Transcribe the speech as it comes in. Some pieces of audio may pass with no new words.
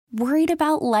Worried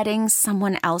about letting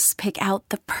someone else pick out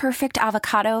the perfect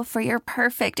avocado for your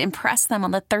perfect impress them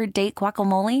on the third date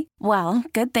guacamole? Well,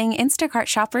 good thing Instacart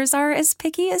shoppers are as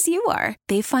picky as you are.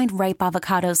 They find ripe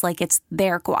avocados like it's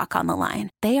their guac on the line.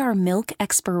 They are milk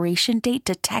expiration date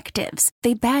detectives.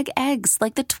 They bag eggs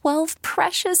like the 12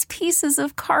 precious pieces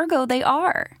of cargo they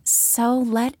are. So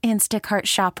let Instacart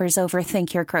shoppers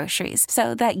overthink your groceries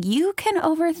so that you can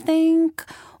overthink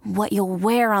what you'll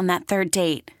wear on that third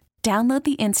date. Download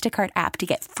the Instacart app to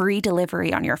get free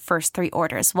delivery on your first 3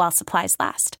 orders while supplies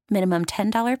last. Minimum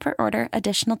 $10 per order.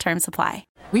 Additional terms apply.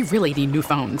 We really need new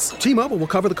phones. T-Mobile will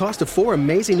cover the cost of 4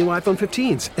 amazing new iPhone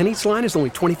 15s, and each line is only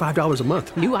 $25 a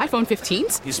month. New iPhone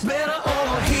 15s? It's better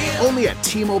over here. Only at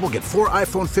T-Mobile, get 4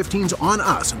 iPhone 15s on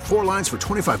us and 4 lines for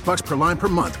 $25 per line per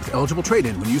month with eligible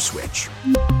trade-in when you switch.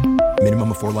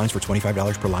 Minimum of 4 lines for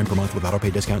 $25 per line per month with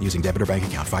autopay discount using debit or bank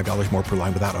account. $5 more per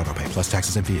line without autopay, plus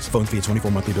taxes and fees. Phone fee at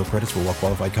 24 monthly bill credits for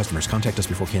well-qualified customers. Contact us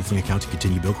before canceling account to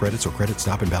continue bill credits or credit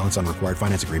stop and balance on required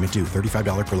finance agreement due.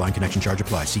 $35 per line connection charge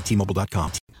applies. See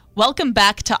T-Mobile.com. Welcome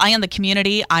back to Eye on the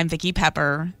Community. I'm Vicki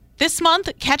Pepper. This month,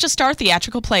 Catch a Star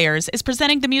Theatrical Players is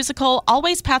presenting the musical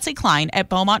Always Patsy Cline at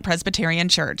Beaumont Presbyterian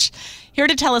Church. Here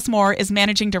to tell us more is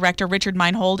Managing Director Richard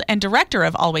Meinhold and Director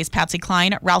of Always Patsy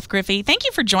Cline, Ralph Griffey. Thank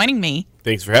you for joining me.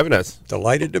 Thanks for having us.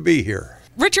 Delighted to be here.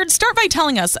 Richard, start by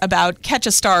telling us about Catch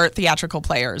a Star Theatrical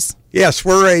Players. Yes,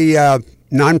 we're a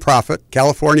nonprofit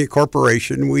California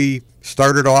corporation. We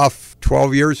started off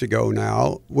 12 years ago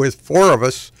now with 4 of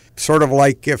us, sort of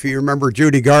like if you remember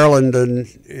Judy Garland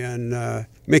and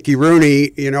Mickey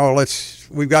Rooney, you know,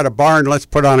 we've got a barn, let's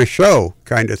put on a show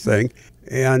kind of thing.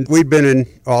 And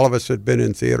all of us had been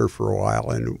in theater for a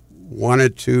while and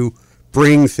wanted to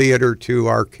bring theater to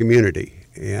our community.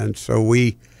 And so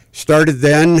we started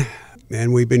then,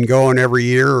 and we've been going every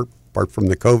year, apart from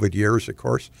the COVID years, of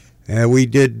course. We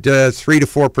did 3 to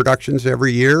 4 productions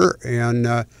every year,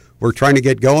 and we're trying to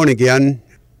get going again.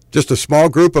 Just a small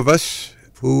group of us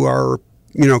who are,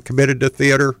 committed to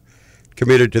theater,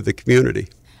 committed to the community.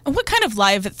 What kind of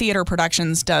live theater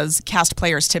productions does Cast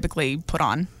Players typically put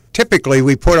on? Typically,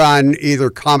 we put on either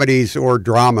comedies or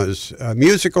dramas.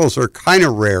 Musicals are kind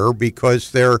of rare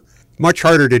because they're much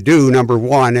harder to do, number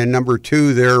one, and number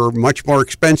two, they're much more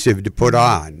expensive to put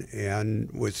on.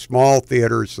 And with small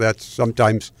theaters, that's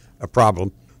sometimes a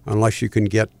problem, unless you can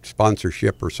get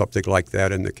sponsorship or something like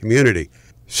that in the community.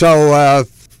 So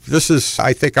this is,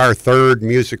 I think, our 3rd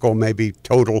musical, maybe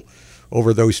total,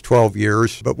 over those 12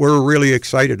 years, but we're really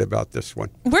excited about this one.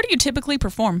 Where do you typically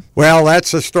perform? Well,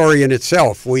 that's a story in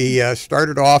itself. We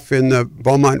started off in the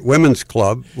Beaumont Women's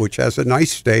Club, which has a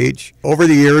nice stage. Over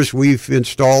the years, we've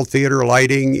installed theater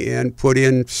lighting and put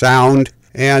in sound,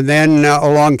 and then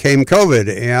along came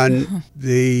COVID, and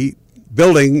the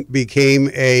building became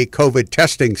a COVID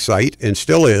testing site, and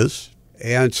still is.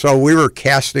 And so we were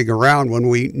casting around when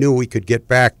we knew we could get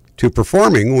back to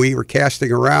performing. We were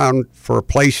casting around for a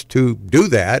place to do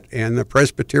that, and the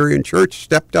Presbyterian Church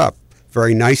stepped up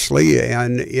very nicely,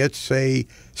 and it's a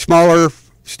smaller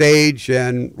stage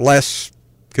and less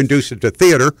conducive to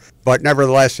theater, but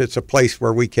nevertheless it's a place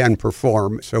where we can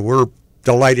perform, so we're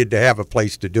delighted to have a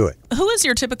place to do it. Who is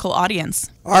your typical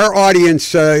audience? Our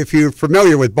audience, if you're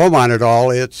familiar with Beaumont at all,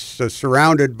 it's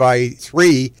surrounded by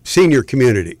 3 senior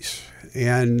communities,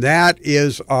 and that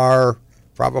is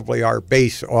probably our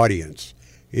base audience.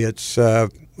 It's,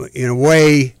 in a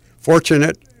way,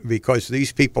 fortunate because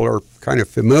these people are kind of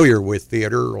familiar with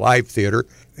theater, live theater,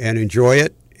 and enjoy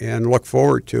it and look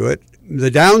forward to it.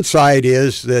 The downside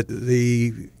is that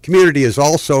the community has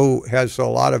a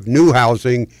lot of new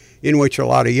housing in which a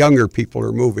lot of younger people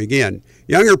are moving in.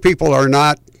 Younger people are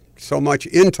not so much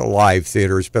into live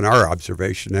theater, has been our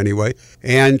observation anyway,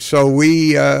 and so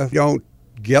we don't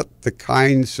get the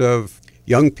kinds of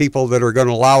young people that are going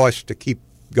to allow us to keep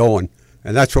going.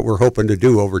 And that's what we're hoping to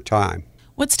do over time.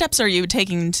 What steps are you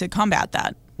taking to combat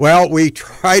that? Well, we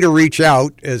try to reach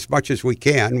out as much as we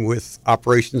can with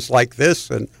operations like this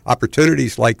and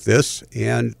opportunities like this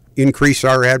and increase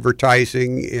our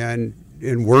advertising and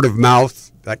word of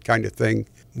mouth, that kind of thing.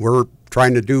 We're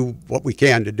trying to do what we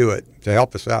can to do it, to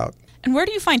help us out. And where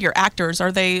do you find your actors?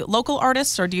 Are they local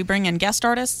artists or do you bring in guest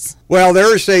artists? Well,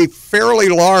 there's a fairly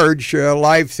large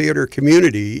live theater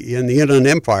community in the Inland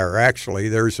Empire, actually.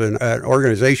 There's an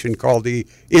organization called the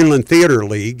Inland Theater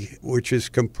League, which is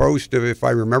composed of, if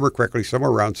I remember correctly, somewhere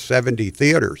around 70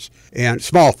 theaters, and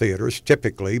small theaters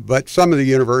typically, but some of the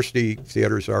university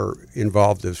theaters are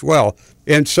involved as well.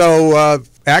 And so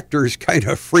actors kind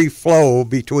of free flow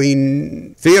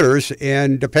between theaters,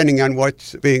 and depending on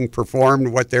what's being performed,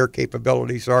 what their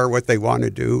capabilities are, what they want to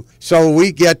do. So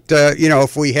we get,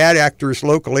 if we had actors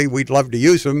locally, we'd love to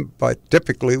use them, but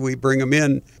typically we bring them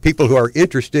in, people who are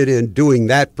interested in doing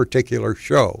that particular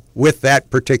show with that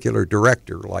particular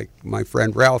director, like my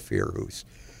friend Ralph here, who's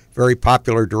a very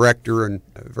popular director and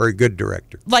a very good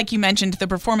director. Like you mentioned, the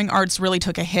performing arts really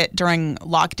took a hit during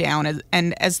lockdown,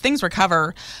 and as things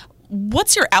recover,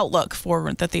 what's your outlook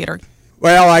for the theater?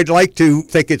 Well, I'd like to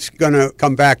think it's going to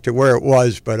come back to where it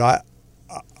was, but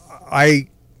I'm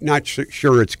not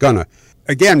sure it's going to.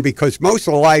 Again, because most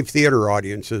of the live theater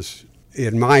audiences,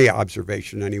 in my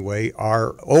observation anyway,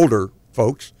 are older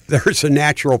folks. There's a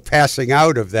natural passing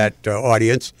out of that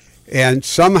audience, and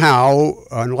somehow,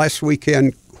 unless we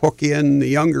can hook in the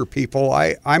younger people,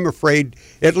 I'm afraid,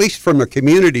 at least from a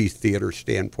community theater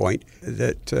standpoint,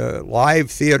 that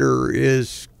live theater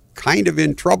is kind of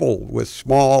in trouble with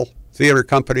small theater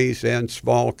companies and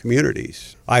small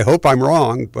communities. I hope I'm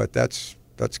wrong, but that's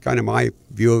kind of my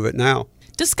view of it now.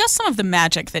 Discuss some of the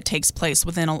magic that takes place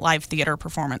within a live theater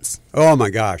performance. Oh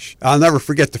my gosh. I'll never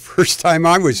forget the first time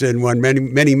I was in one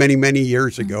many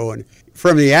years ago. And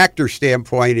from the actor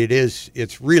standpoint,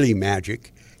 it's really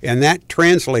magic. And that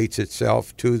translates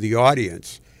itself to the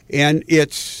audience. And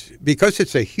it's because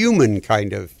it's a human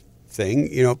kind of thing,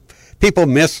 people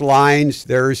miss lines.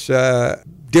 There's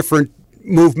different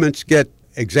movements get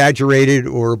exaggerated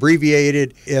or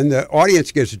abbreviated, and the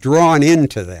audience gets drawn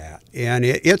into that. And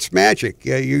it's magic.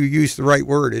 You use the right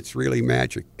word. It's really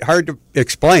magic. Hard to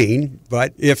explain,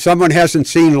 but if someone hasn't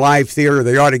seen live theater,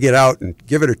 they ought to get out and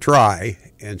give it a try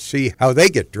and see how they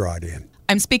get drawn in.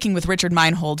 I'm speaking with Richard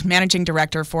Meinhold, Managing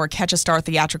Director for Catch a Star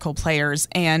Theatrical Players,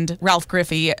 and Ralph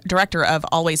Griffey, Director of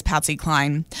Always Patsy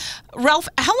Cline. Ralph,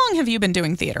 how long have you been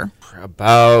doing theater?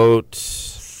 About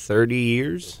 30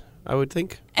 years, I would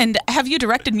think. And have you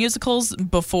directed musicals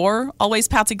before Always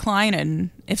Patsy Cline?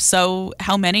 And if so,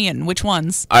 how many and which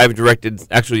ones? I've directed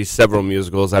actually several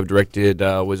musicals. I've directed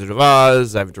Wizard of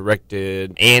Oz. I've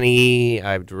directed Annie.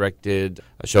 I've directed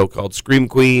a show called Scream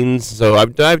Queens. So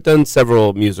I've done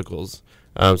several musicals.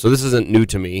 So this isn't new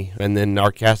to me. And then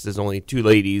our cast is only 2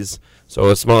 ladies. So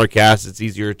a smaller cast, it's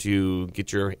easier to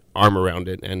get your arm around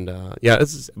it. And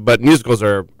but musicals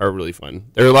are really fun.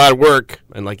 They're a lot of work.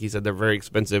 And like he said, they're very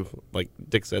expensive. Like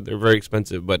Dick said, they're very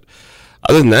expensive. But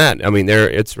other than that, I mean,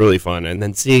 it's really fun. And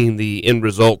then seeing the end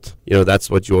result, that's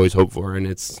what you always hope for. And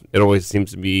it always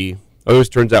seems to be, always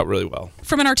turns out really well.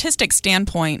 From an artistic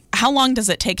standpoint, how long does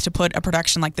it take to put a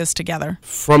production like this together?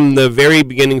 From the very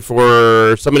beginning,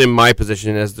 for someone in my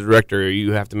position as the director,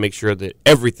 you have to make sure that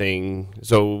everything,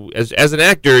 so as an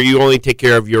actor, you only take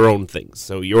care of your own things.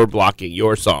 So your blocking,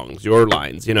 your songs, your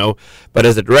lines, But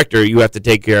as a director, you have to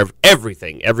take care of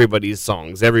everything, everybody's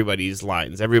songs, everybody's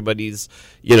lines, everybody's,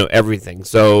 everything.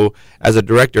 So as a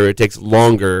director, it takes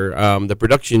longer. The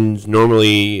production's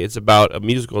normally, a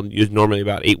musical is normally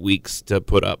about 8 weeks to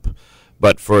put up.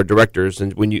 But for directors,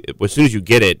 and as soon as you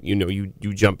get it,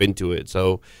 you jump into it.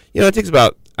 So, it takes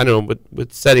about, I don't know,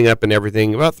 with setting up and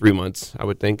everything, about 3 months, I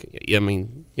would think. I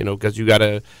mean, because you got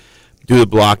to do the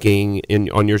blocking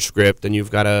on your script, and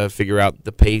you've got to figure out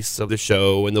the pace of the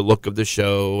show and the look of the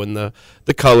show and the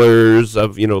colors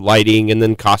of, lighting and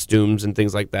then costumes and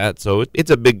things like that. So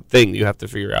it's a big thing you have to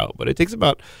figure out. But it takes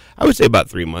I would say about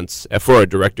 3 months for a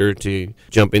director to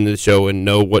jump into the show and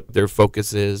know what their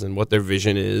focus is and what their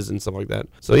vision is and stuff like that.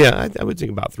 So yeah, I would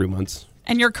think about 3 months.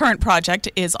 And your current project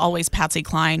is Always Patsy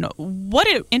Cline. What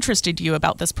interested you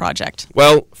about this project?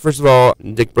 Well, first of all,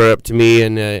 Dick brought it up to me,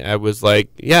 and I was like,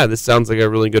 yeah, this sounds like a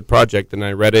really good project. And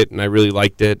I read it, and I really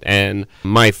liked it. And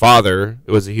my father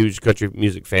was a huge country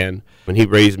music fan, and he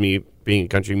raised me being a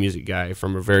country music guy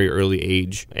from a very early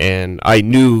age. And I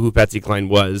knew who Patsy Cline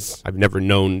was. I've never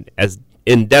known as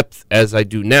in depth as I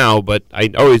do now, but I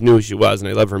always knew who she was, and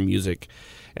I love her music.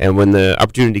 And when the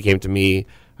opportunity came to me,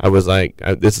 I was like,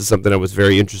 this is something I was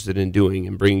very interested in doing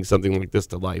and bringing something like this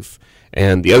to life.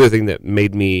 And the other thing that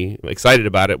made me excited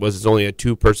about it was it's only a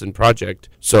 2-person project.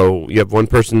 So you have one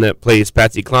person that plays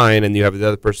Patsy Cline, and you have the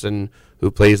other person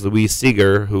who plays Louise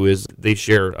Seeger, they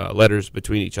share letters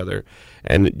between each other.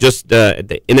 And just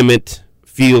the intimate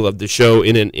feel of the show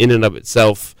in and of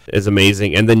itself is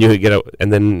amazing. And then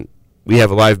and then we have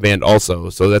a live band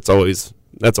also, so that's always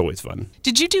fun.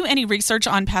 Did you do any research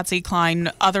on Patsy Cline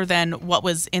other than what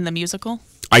was in the musical?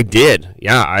 I did,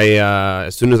 yeah.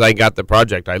 As soon as I got the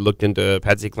project, I looked into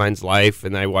Patsy Cline's life,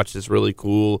 and I watched this really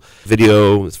cool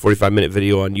video, this 45-minute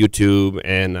video on YouTube,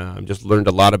 and just learned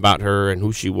a lot about her and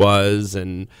who she was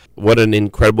and what an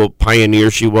incredible pioneer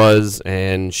she was.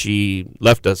 And she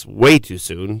left us way too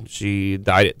soon. She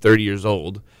died at 30 years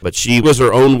old, but she was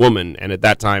her own woman, and at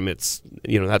that time, that's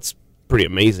pretty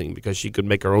amazing because she could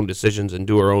make her own decisions and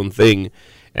do her own thing.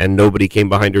 And nobody came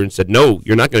behind her and said, "No,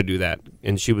 you're not going to do that."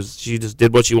 And she just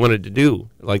did what she wanted to do,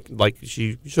 like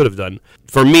she should have done.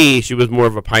 For me, she was more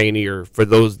of a pioneer for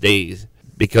those days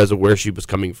because of where she was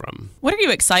coming from. What are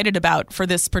you excited about for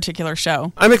this particular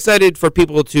show? I'm excited for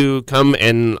people to come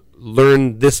and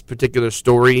learn this particular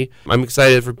story. I'm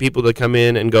excited for people to come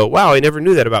in and go, "Wow, I never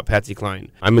knew that about Patsy Cline."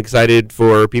 I'm excited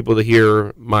for people to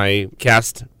hear my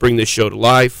cast bring this show to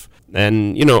life,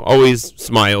 and always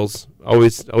smiles.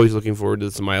 Always looking forward to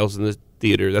the smiles in the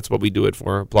theater. That's what we do it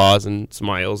for, applause and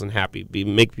smiles and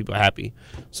make people happy.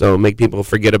 So make people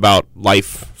forget about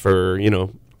life for,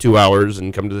 2 hours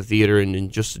and come to the theater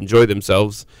and just enjoy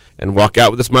themselves and walk out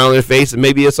with a smile on their face and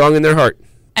maybe a song in their heart.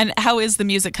 And how is the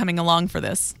music coming along for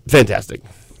this? Fantastic.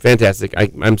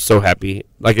 I'm so happy.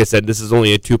 Like I said, this is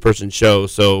only a 2-person show,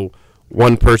 so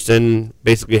one person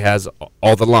basically has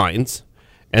all the lines.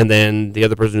 And then the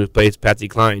other person who plays Patsy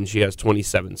Cline, she has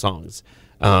 27 songs.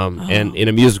 And in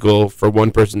a musical, for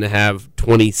one person to have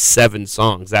 27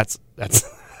 songs, that's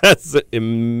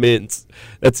immense.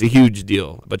 That's a huge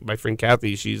deal. But my friend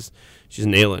Kathy, she's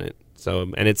nailing it.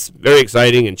 So, and it's very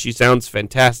exciting, and she sounds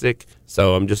fantastic.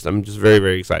 So I'm just very,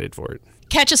 very excited for it.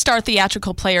 Catch a Star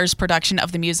Theatrical Players production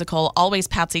of the musical Always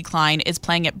Patsy Cline is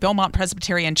playing at Beaumont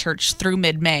Presbyterian Church through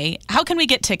mid-May. How can we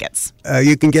get tickets?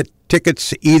 You can get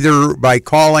tickets either by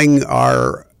calling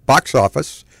our box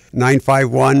office,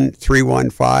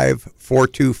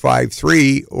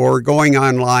 951-315-4253, or going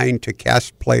online to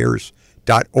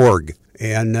castplayers.org.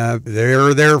 And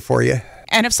they're there for you.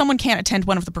 And if someone can't attend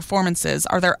one of the performances,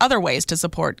 are there other ways to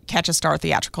support Catch a Star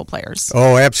Theatrical Players?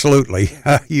 Oh, absolutely.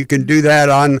 You can do that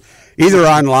either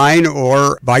online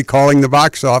or by calling the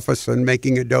box office and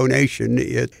making a donation.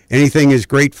 Anything is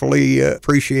gratefully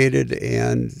appreciated,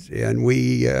 and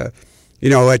we,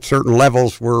 at certain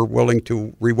levels, we're willing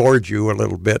to reward you a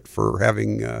little bit for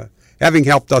having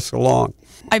helped us along.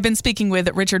 I've been speaking with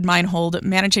Richard Meinhold,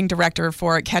 Managing Director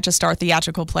for Catch a Star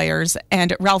Theatrical Players,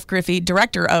 and Ralph Griffey,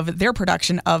 Director of their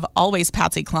production of Always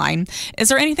Patsy Cline. Is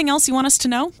there anything else you want us to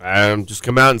know? Just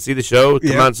come out and see the show.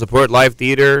 Come out and support live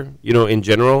theater, in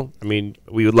general. I mean,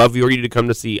 we would love for you to come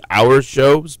to see our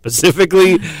show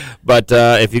specifically, but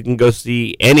if you can go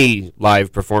see any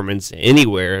live performance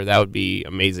anywhere, that would be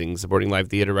amazing. Supporting live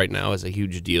theater right now is a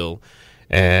huge deal.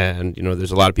 And,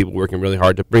 there's a lot of people working really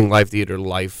hard to bring live theater to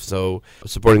life. So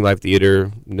supporting live theater,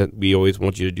 we always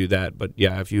want you to do that. But,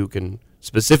 yeah, if you can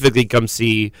specifically come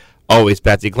see Always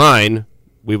Patsy Cline,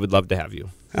 we would love to have you.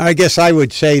 I guess I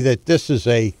would say that this is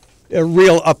a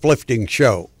real uplifting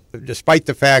show. Despite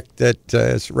the fact that,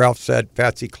 as Ralph said,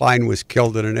 Patsy Cline was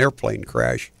killed in an airplane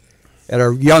crash at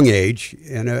a young age,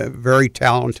 and a very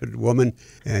talented woman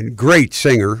and great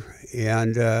singer.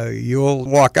 And you'll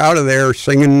walk out of there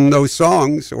singing those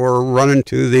songs or running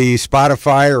to the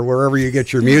Spotify or wherever you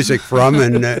get your music from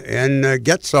and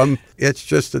get some. It's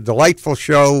just a delightful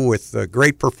show with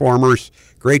great performers,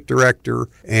 great director,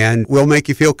 and will make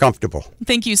you feel comfortable.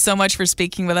 Thank you so much for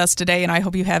speaking with us today, and I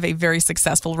hope you have a very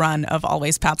successful run of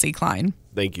Always Patsy Cline.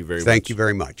 Thank you very much. Thank you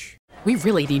very much. We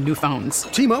really need new phones.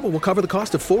 T-Mobile will cover the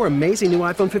cost of 4 amazing new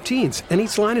iPhone 15s, and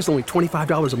each line is only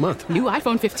 $25 a month. New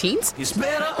iPhone 15s? It's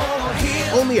better over here.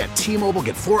 Only at T-Mobile,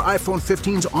 get 4 iPhone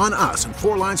 15s on us and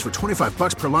 4 lines for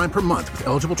 $25 per line per month with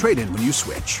eligible trade-in when you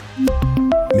switch.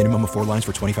 Minimum of 4 lines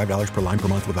for $25 per line per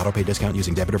month with autopay discount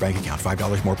using debit or bank account.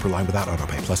 $5 more per line without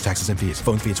autopay, plus taxes and fees.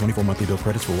 Phone fee at 24 monthly bill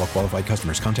credits for well-qualified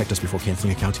customers. Contact us before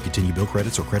canceling account to continue bill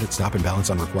credits or credit stop and balance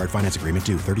on required finance agreement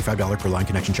due. $35 per line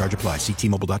connection charge applies. See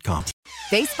T-Mobile.com.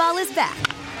 Baseball is back,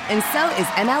 and so is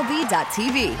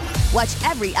MLB.tv. Watch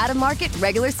every out-of-market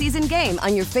regular season game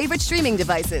on your favorite streaming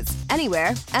devices.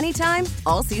 Anywhere, anytime,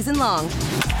 all season long.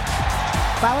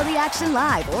 Follow the action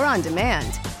live or on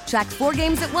demand. Track 4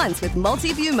 games at once with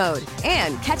multi-view mode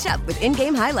and catch up with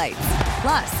in-game highlights.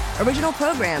 Plus, original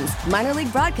programs, minor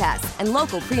league broadcasts, and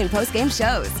local pre- and post-game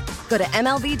shows. Go to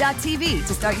MLB.tv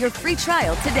to start your free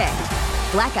trial today.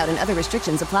 Blackout and other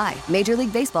restrictions apply. Major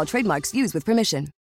League Baseball trademarks used with permission.